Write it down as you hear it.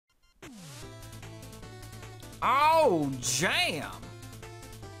Oh, jam!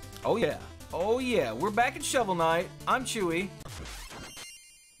 Oh yeah. Oh yeah, we're back at Shovel Knight. I'm Chewy.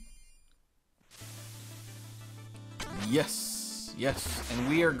 Yes, yes, and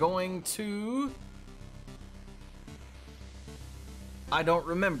we are going to... I don't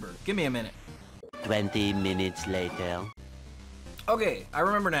remember. Give me a minute. 20 minutes later. Okay, I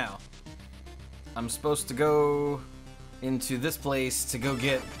remember now. I'm supposed to go into this place to go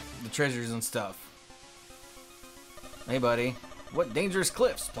get the treasures and stuff. Hey buddy, what dangerous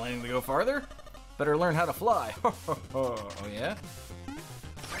cliffs? Planning to go farther? Better learn how to fly. Oh yeah?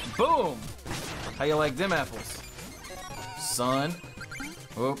 Boom! How you like them apples? Son.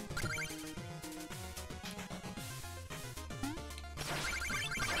 Whoop.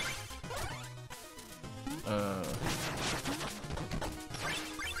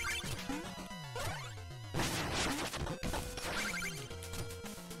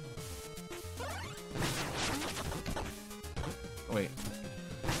 Wait.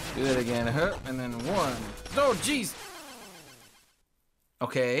 Do that again. And then one. Oh, jeez!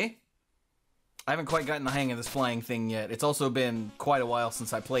 Okay. I haven't quite gotten the hang of this flying thing yet. It's also been quite a while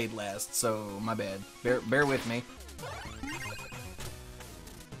since I played last, so my bad. Bear with me.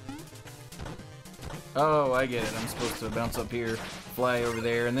 Oh, I get it. I'm supposed to bounce up here, fly over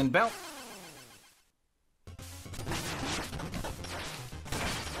there, and then bounce.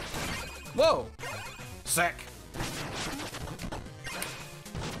 Whoa! Sack.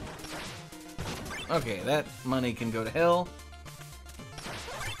 Okay, that money can go to hell.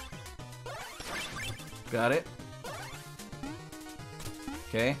 Got it.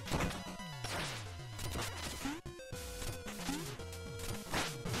 Okay.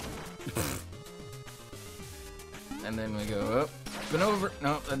 And then we go up and over.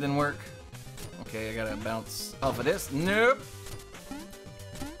 Nope, that didn't work. Okay, I gotta bounce off of this. Nope.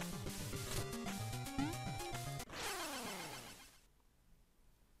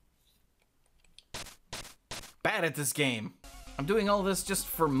 Bad at this game. I'm doing all this just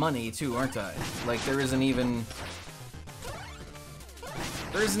for money too, aren't I? Like there isn't even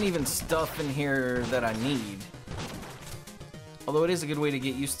stuff in here that I need. Although it is a good way to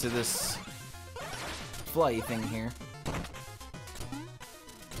get used to this fly thing here.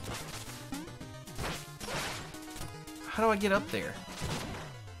 How do I get up there?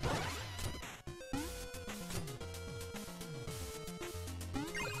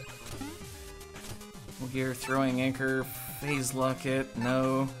 Gear, throwing anchor, phase locket,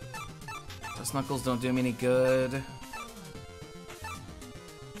 no. Those knuckles don't do me any good.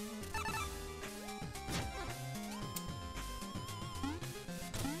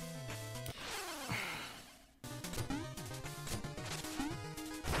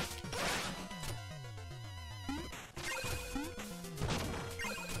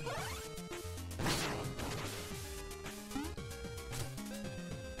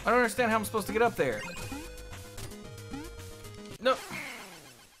 I don't understand how I'm supposed to get up there. No.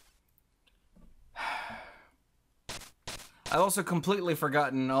 I've also completely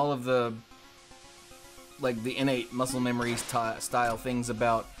forgotten all of the, like, the innate muscle memory style things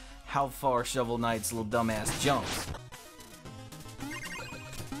about how far Shovel Knight's little dumbass jumps.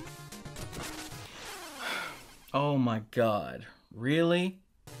 Oh my god. Really?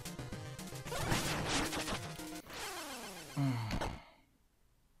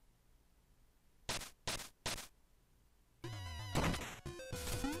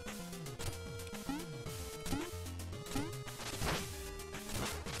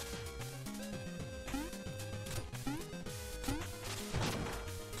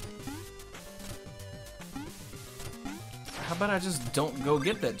 How about I just don't go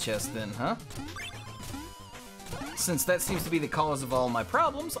get that chest then, huh? Since that seems to be the cause of all my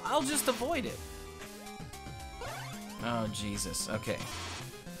problems, I'll just avoid it. Oh, Jesus. Okay.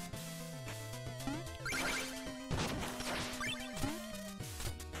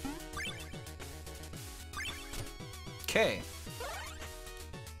 Okay.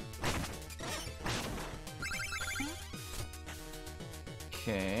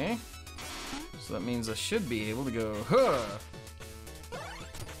 Okay. So that means I should be able to go, huh!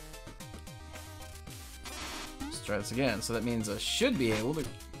 Let's try this again. So that means I should be able to...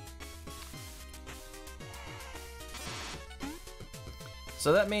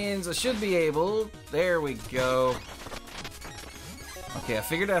 So that means I should be able... There we go. Okay, I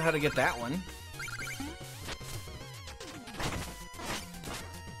figured out how to get that one.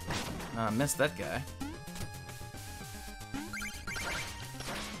 I missed that guy.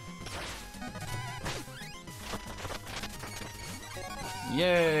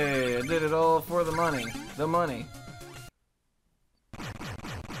 Yay! I did it all for the money. The money.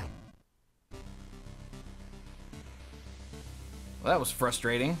 Well, that was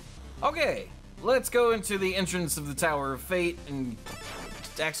frustrating. Okay, let's go into the entrance of the Tower of Fate and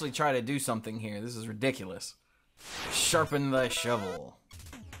actually try to do something here. This is ridiculous. Sharpen thy shovel.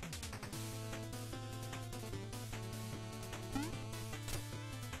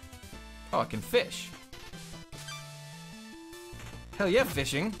 Oh, I can fish. Hell yeah,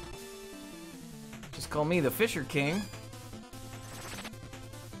 fishing. Just call me the Fisher King.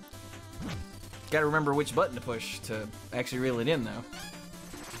 Gotta remember which button to push to actually reel it in, though.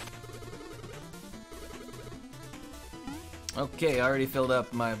 Okay, I already filled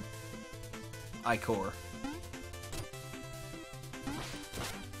up my I-core.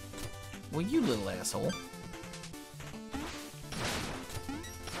 Well, you little asshole.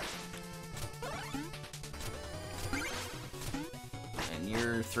 And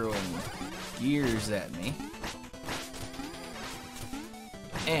you're throwing gears at me.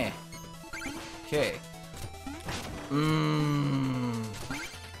 Eh. Okay.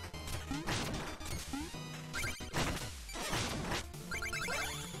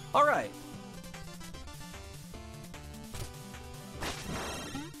 All right.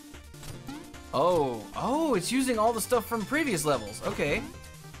 Oh, it's using all the stuff from previous levels. Okay.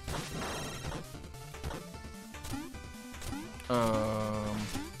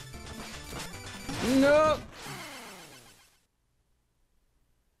 No.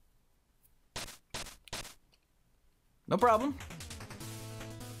 No problem.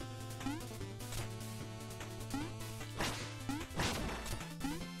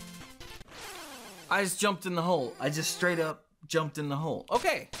 I just jumped in the hole. I just straight up jumped in the hole.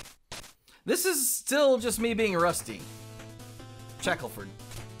 Okay. This is still just me being rusty. Shackleford.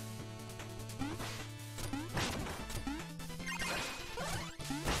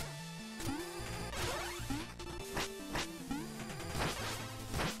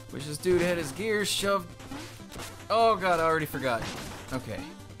 Wish this dude had his gears shoved. Oh god, I already forgot. Okay.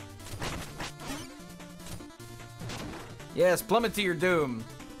 Yes, plummet to your doom.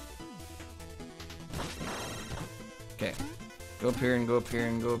 Okay. Go up here and go up here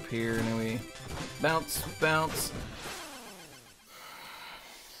and go up here, and then we bounce, bounce.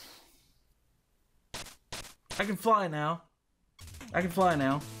 I can fly now. I can fly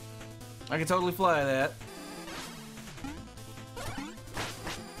now. I can totally fly that.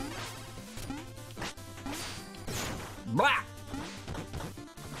 Blah!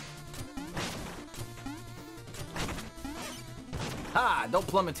 Ha! Don't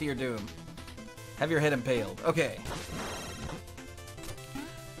plummet to your doom. Have your head impaled. Okay.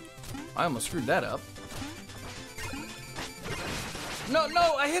 I almost screwed that up. No,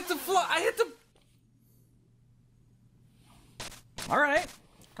 no! I hit the fly! I hit the... Alright.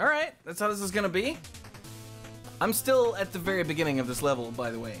 Alright. That's how this is gonna be. I'm still at the very beginning of this level, by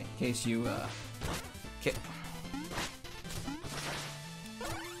the way, in case you, okay.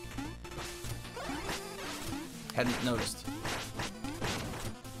 Hadn't noticed.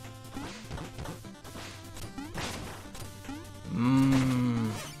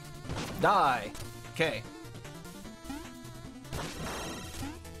 Die. Okay.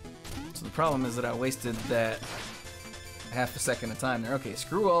 So the problem is that I wasted that half a second of time there. Okay,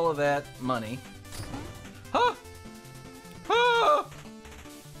 screw all of that money. Huh! Ah!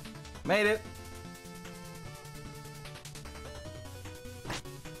 Made it.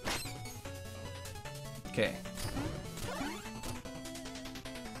 Okay.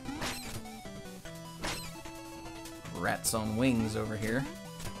 Rats on wings over here.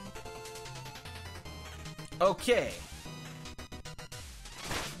 Okay.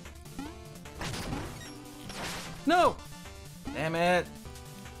 No! Damn it.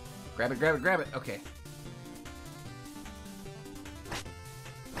 Grab it, grab it, grab it. Okay.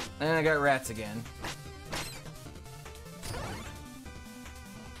 And I got rats again.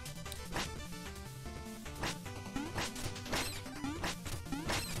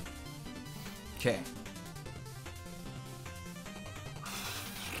 Okay.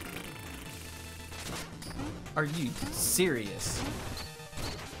 Are you serious?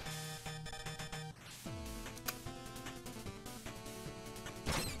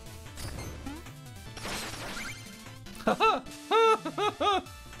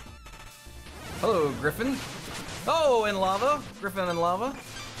 Hello, Griffin. Oh, in lava. Griffin in lava.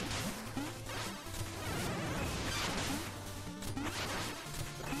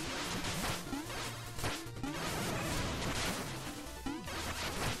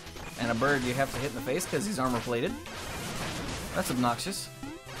 And a bird you have to hit in the face because he's armor plated. That's obnoxious.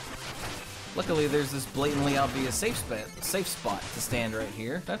 Luckily, there's this blatantly obvious safe spot to stand right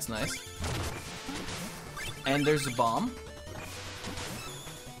here. That's nice. And there's a bomb.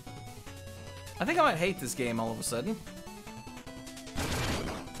 I think I might hate this game all of a sudden.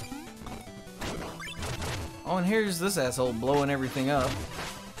 Oh, and here's this asshole blowing everything up.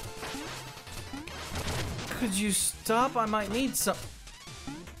 Could you stop? I might need some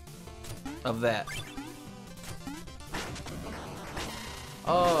of that.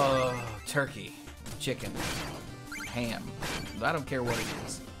 Oh, turkey, chicken, ham. I don't care what it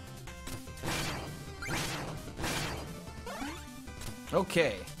is.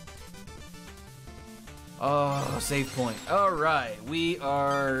 Okay. Oh, save point. Alright,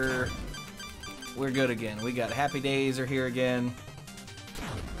 we're good again. We got happy days are here again.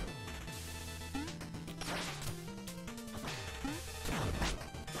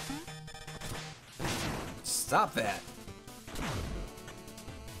 Stop that.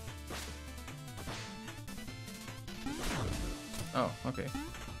 Oh, okay.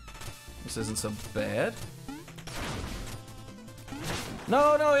 This isn't so bad.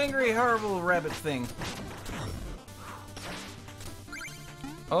 No, no, angry, horrible rabbit thing.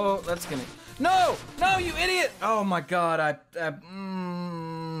 Oh, that's gonna... No! No, you idiot! Oh my god, I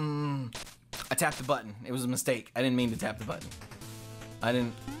tapped the button. It was a mistake. I didn't mean to tap the button. I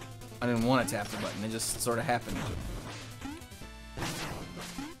didn't want to tap the button. It just sort of happened.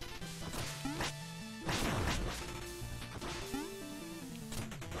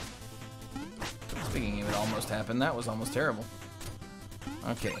 Speaking of it almost happened, that was almost terrible.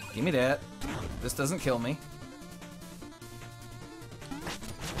 Okay, give me that. This doesn't kill me.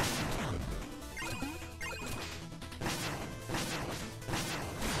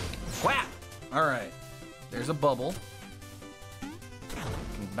 Whap! Alright. There's a bubble.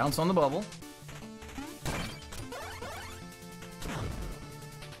 Can bounce on the bubble.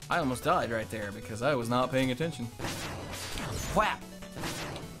 I almost died right there because I was not paying attention. Whap!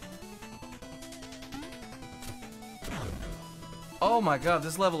 Oh my god,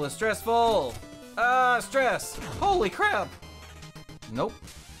 this level is stressful! Stress! Holy crap! Nope.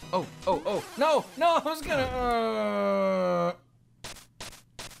 Oh, oh, oh, no! No, I was gonna,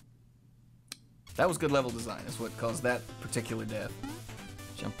 That was good level design, is what caused that particular death.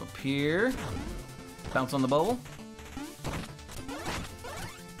 Jump up here. Bounce on the bubble.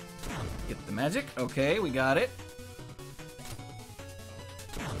 Get the magic. Okay, we got it.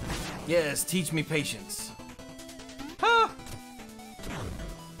 Yes, teach me patience. Ah!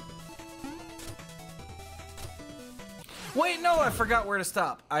 Wait, no, I forgot where to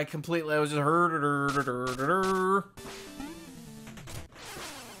stop. I was just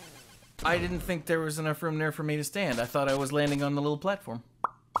I didn't think there was enough room there for me to stand. I thought I was landing on the little platform.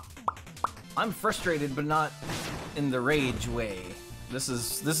 I'm frustrated, but not in the rage way. This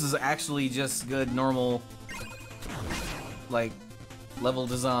is actually just good, normal, like, level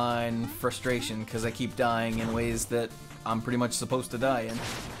design frustration, because I keep dying in ways that I'm pretty much supposed to die in.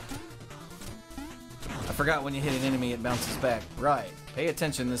 I forgot when you hit an enemy, it bounces back. Right. Pay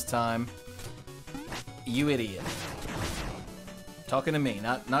attention this time. You idiot. Talking to me,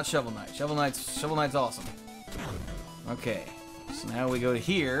 not Shovel Knight. Shovel Knight's awesome. Okay. So now we go to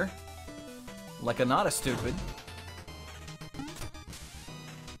here. Like a not a stupid.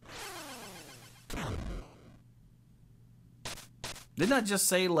 Didn't I just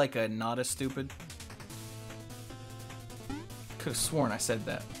say like a not a stupid? Could have sworn I said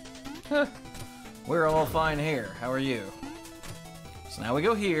that. Huh. We're all fine here. How are you? So now we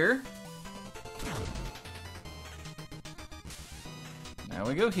go here. Now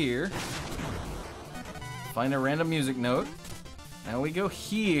we go here. Find a random music note. Now we go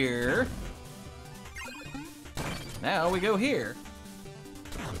here. Now we go here.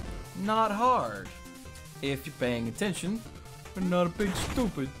 Not hard. If you're paying attention, but not a big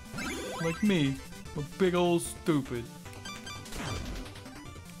stupid. Like me. A big old stupid.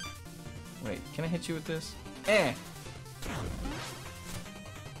 Wait, can I hit you with this? Eh!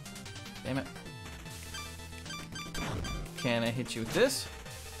 Damn it. Can I hit you with this?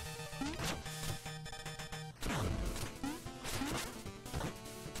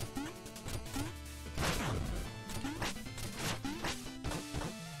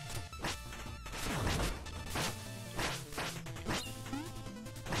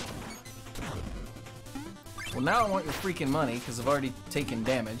 Well, now I want your freaking money, because I've already taken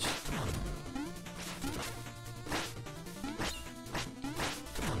damage.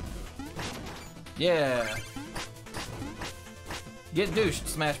 Yeah. Get douched,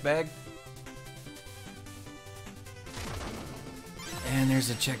 smash bag. And there's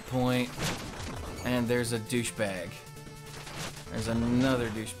a checkpoint. And there's a douchebag. There's another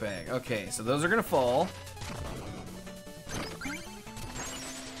douchebag. Okay, so those are gonna fall.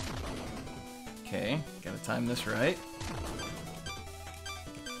 Okay, gotta time this right.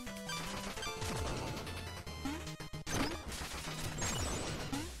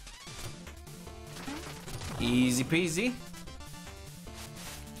 Easy peasy.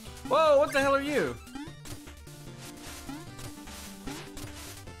 Whoa, what the hell are you?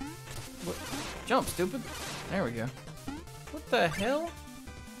 What? Jump, stupid. There we go. What the hell?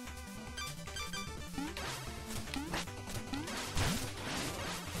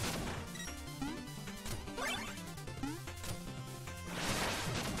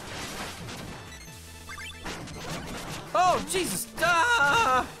 Oh, Jesus!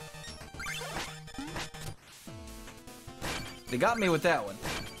 Ah! They got me with that one.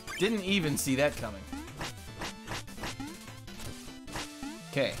 Didn't even see that coming.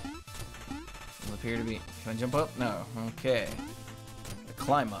 Okay. Will appear to be... Can I jump up? No. Okay.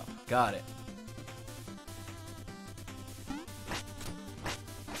 Climb up. Got it.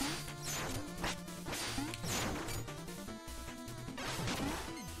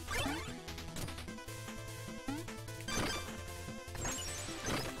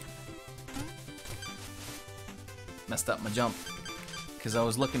 Messed up my jump because I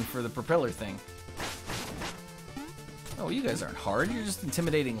was looking for the propeller thing. Oh, you guys aren't hard. You're just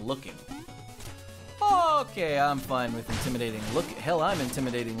intimidating looking. Okay, I'm fine with intimidating look. Hell, I'm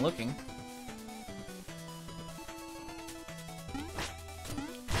intimidating looking.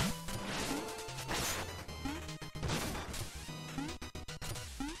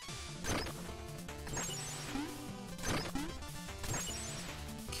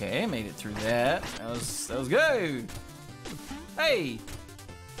 Okay, made it through that. That was good. Hey!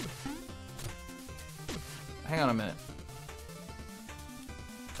 Hang on a minute.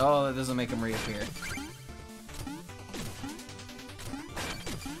 Oh, that doesn't make him reappear.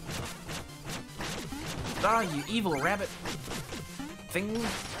 Ah, you evil rabbit thing,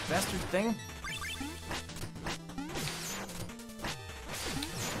 bastard thing.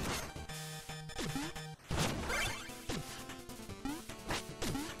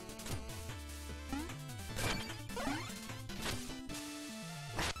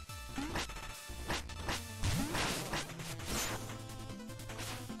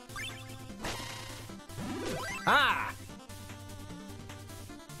 Ah!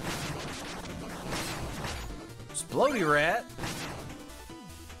 Explodey rat.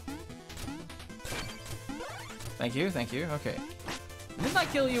 Thank you, thank you. Okay. Didn't I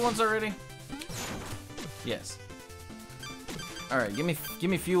kill you once already? Yes. All right, give me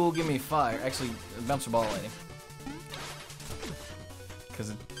fuel, give me fire. Actually, bounce your ball at him.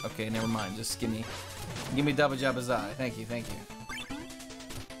 Cause okay, never mind. Just give me double jabazai. Thank you, thank you.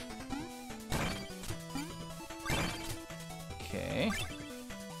 Okay.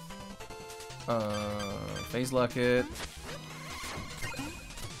 Phase lock it.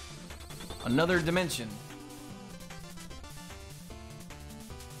 Another dimension.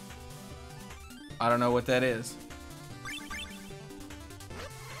 I don't know what that is.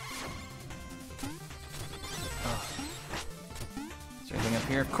 Oh. Is there anything up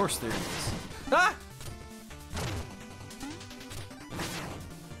here? Of course there is. Ah!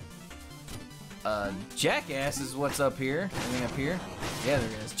 Jackass is what's up here. Anything up here? Yeah, there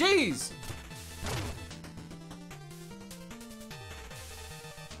is. Jeez!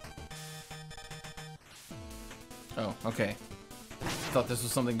 Oh, okay. Thought this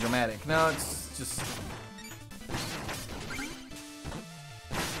was something dramatic. No, it's just...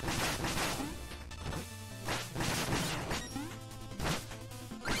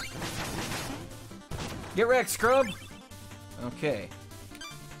 Get wrecked, scrub! Okay.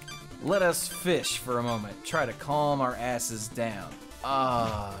 Let us fish for a moment. Try to calm our asses down.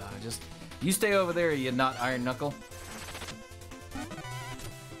 Just... You stay over there, you not Iron Knuckle.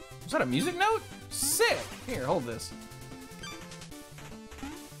 Is that a music note? Sick! Here, hold this.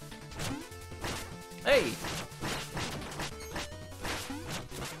 Hey!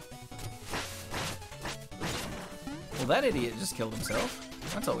 Well, that idiot just killed himself.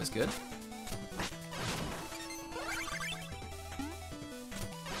 That's always good.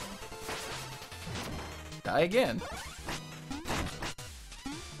 Die again.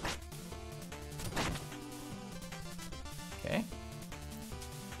 Okay.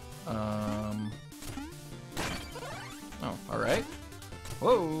 Oh, alright.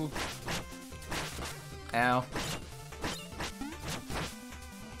 Whoa! Ow.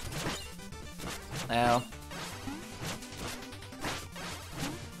 Ow.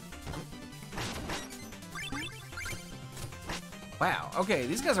 Wow, okay,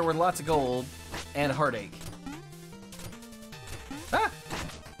 these guys are worth lots of gold and heartache. Ah!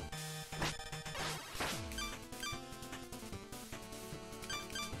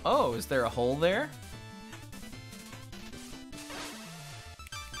 Oh, is there a hole there?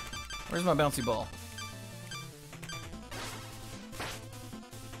 Where's my bouncy ball?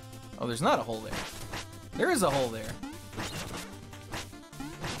 Oh, there's not a hole there. There is a hole there.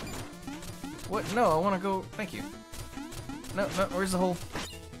 What? No, I want to go. Thank you. No, no, where's the hole?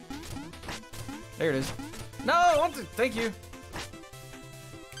 There it is. No, I want to. Thank you.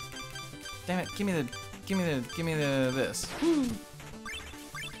 Damn it! Give me the this.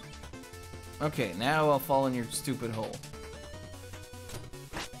 Okay, now I'll fall in your stupid hole.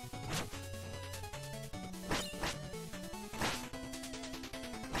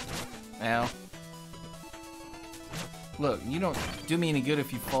 Ow. Look, you don't do me any good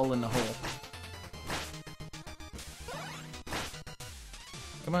if you fall in the hole.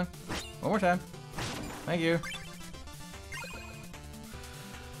 Come on. One more time. Thank you.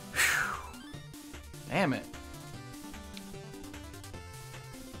 Whew. Damn it.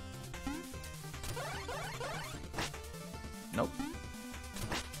 Nope.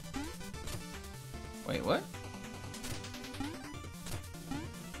 Wait, what?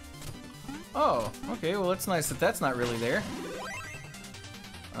 Oh, okay, well it's nice that that's not really there.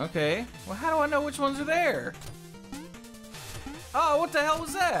 Okay, well how do I know which ones are there? Oh, what the hell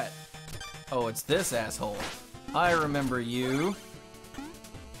was that? Oh, it's this asshole. I remember you.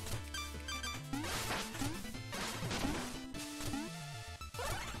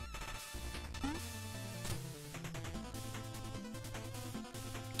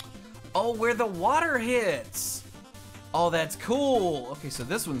 Oh, where the water hits! Oh, that's cool! Okay, so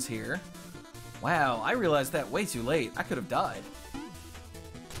this one's here. Wow, I realized that way too late. I could have died.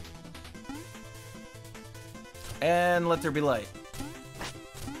 And let there be light.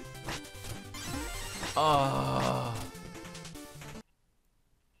 Oh.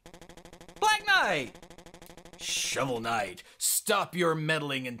 Black Knight! Shovel Knight, stop your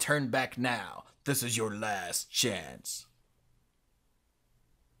meddling and turn back now. This is your last chance.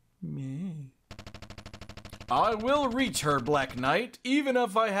 Me. I will reach her, Black Knight, even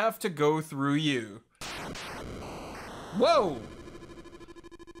if I have to go through you. Whoa!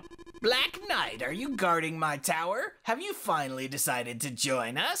 Black Knight, are you guarding my tower? Have you finally decided to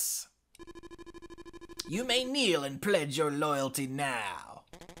join us? You may kneel and pledge your loyalty now.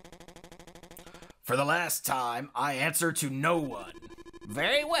 For the last time, I answer to no one.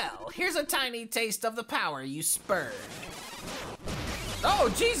 Very well, here's a tiny taste of the power you spurned.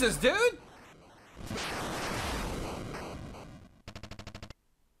 Oh, Jesus, dude!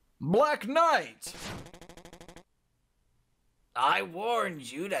 Black Knight! I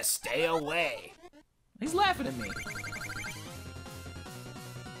warned you to stay away. He's laughing at me.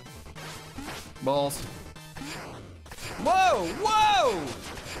 Balls. Whoa! Whoa!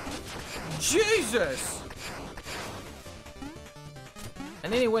 Jesus!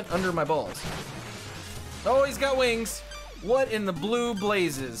 And then he went under my balls. Oh, he's got wings. What in the blue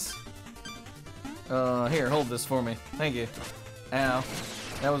blazes? Here, hold this for me. Thank you. Ow.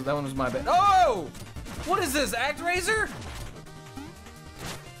 That one was my bad. Oh! What is this, ActRaiser?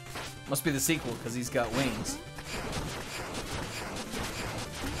 Must be the sequel, because he's got wings.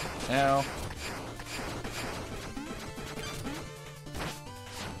 Ow.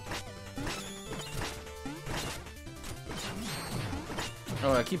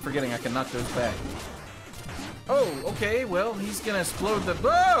 Oh, I keep forgetting I can knock those back. Oh, okay, well, he's gonna explode the...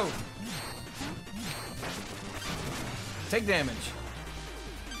 Whoa! Take damage.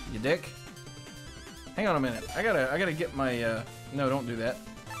 You dick. Hang on a minute. I gotta get my, no, don't do that.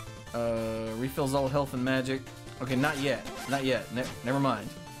 Refills all health and magic. Okay, not yet. Not yet. Never mind.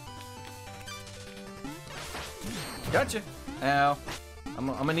 Gotcha. Ow. I'm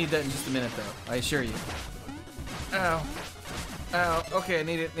gonna need that in just a minute, though. I assure you. Ow. Ow. Okay, I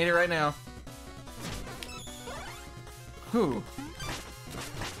need it. Need it right now. Whew.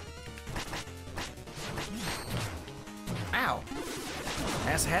 Ow.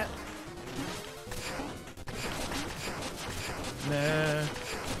 Ass hat. Nah.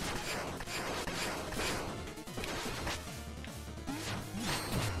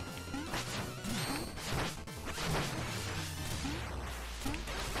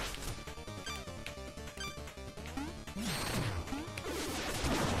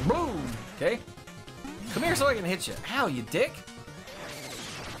 Boom! Okay. Come here so I can hit you. Ow, you dick!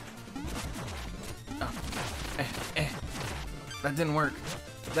 Oh. That didn't work.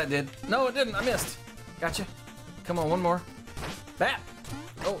 That did. No, it didn't. I missed. Gotcha. Come on, one more. Bap!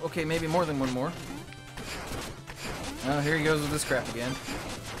 Oh, okay, maybe more than one more. Oh, here he goes with this crap again.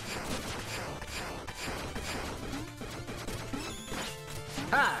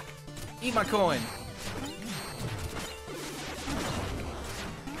 Ha! Eat my coin.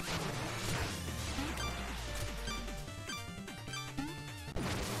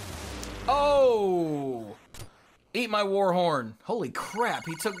 Oh! Eat my war horn. Holy crap,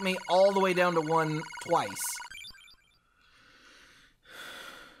 he took me all the way down to 1 twice.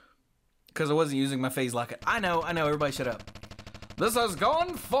 Because I wasn't using my phase locket. I know, everybody shut up. This has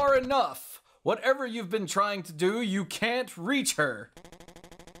gone far enough. Whatever you've been trying to do, you can't reach her.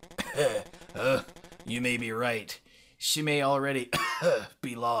 You may be right. She may already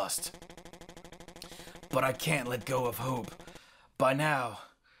be lost. But I can't let go of hope. By now,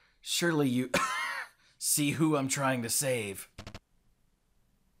 surely you see who I'm trying to save.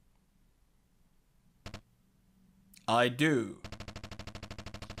 I do.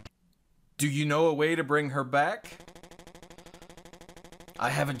 Do you know a way to bring her back? I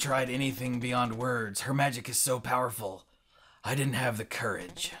haven't tried anything beyond words. Her magic is so powerful. I didn't have the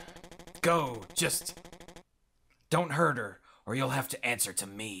courage. Go, just don't hurt her, or you'll have to answer to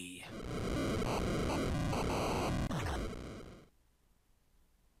me.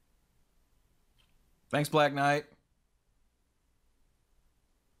 Thanks, Black Knight.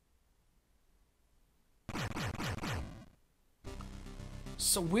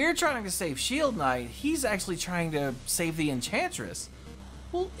 So we're trying to save Shield Knight. He's actually trying to save the Enchantress.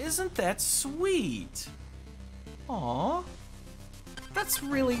 Well, isn't that sweet? Aww. That's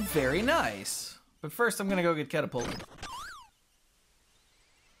really very nice. But first, I'm gonna go get catapulted.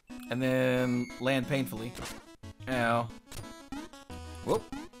 And then land painfully. Ow. Whoop.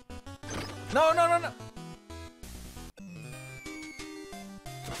 No, no, no, no!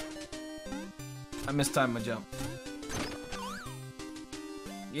 I mistimed my jump.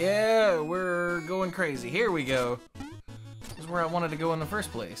 Yeah, we're going crazy. Here we go. This is where I wanted to go in the first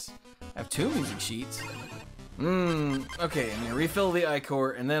place. I have 2 music sheets. Okay, I'm gonna refill the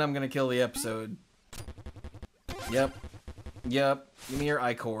ichor, and then I'm gonna kill the episode. Yep. Give me your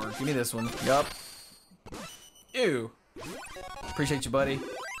ichor. Give me this one. Yup. Ew. Appreciate you, buddy.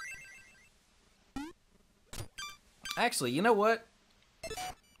 Actually, you know what?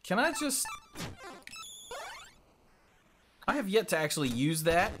 Can I just... I have yet to actually use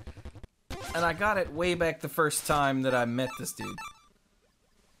that, and I got it way back the first time that I met this dude.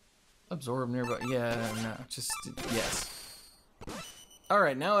 Absorb nearby. Yeah, no, just... yes.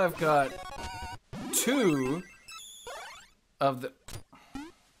 Alright, now I've got 2 of the...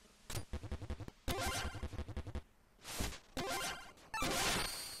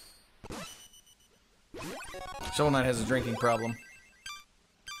 Shovel Knight has a drinking problem.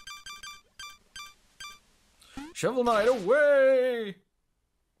 Shovel Knight away!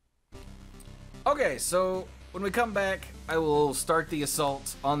 Okay, so when we come back, I will start the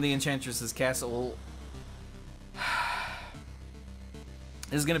assault on the Enchantress's castle.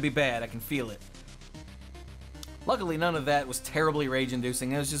 This is gonna be bad, I can feel it. Luckily, none of that was terribly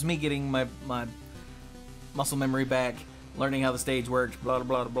rage-inducing. It was just me getting my muscle memory back, learning how the stage worked, blah,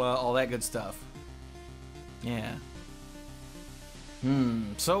 blah, blah, blah, all that good stuff. Yeah.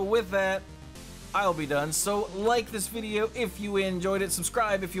 So with that, I'll be done. So like this video if you enjoyed it,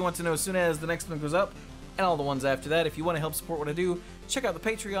 subscribe if you want to know as soon as the next one goes up, and all the ones after that. If you want to help support what I do, check out the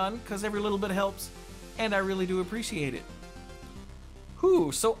Patreon, because every little bit helps, and I really do appreciate it.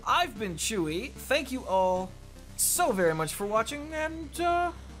 So I've been Chewy. Thank you all so very much for watching, and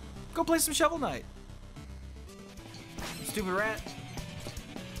go play some Shovel Knight. Stupid rat.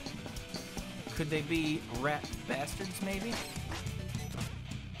 Could they be rat bastards, maybe?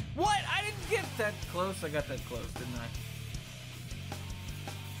 What? I didn't get that close. I got that close, didn't I?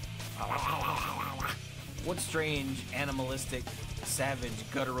 What strange, animalistic, savage,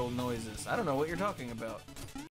 guttural noises? I don't know what you're talking about.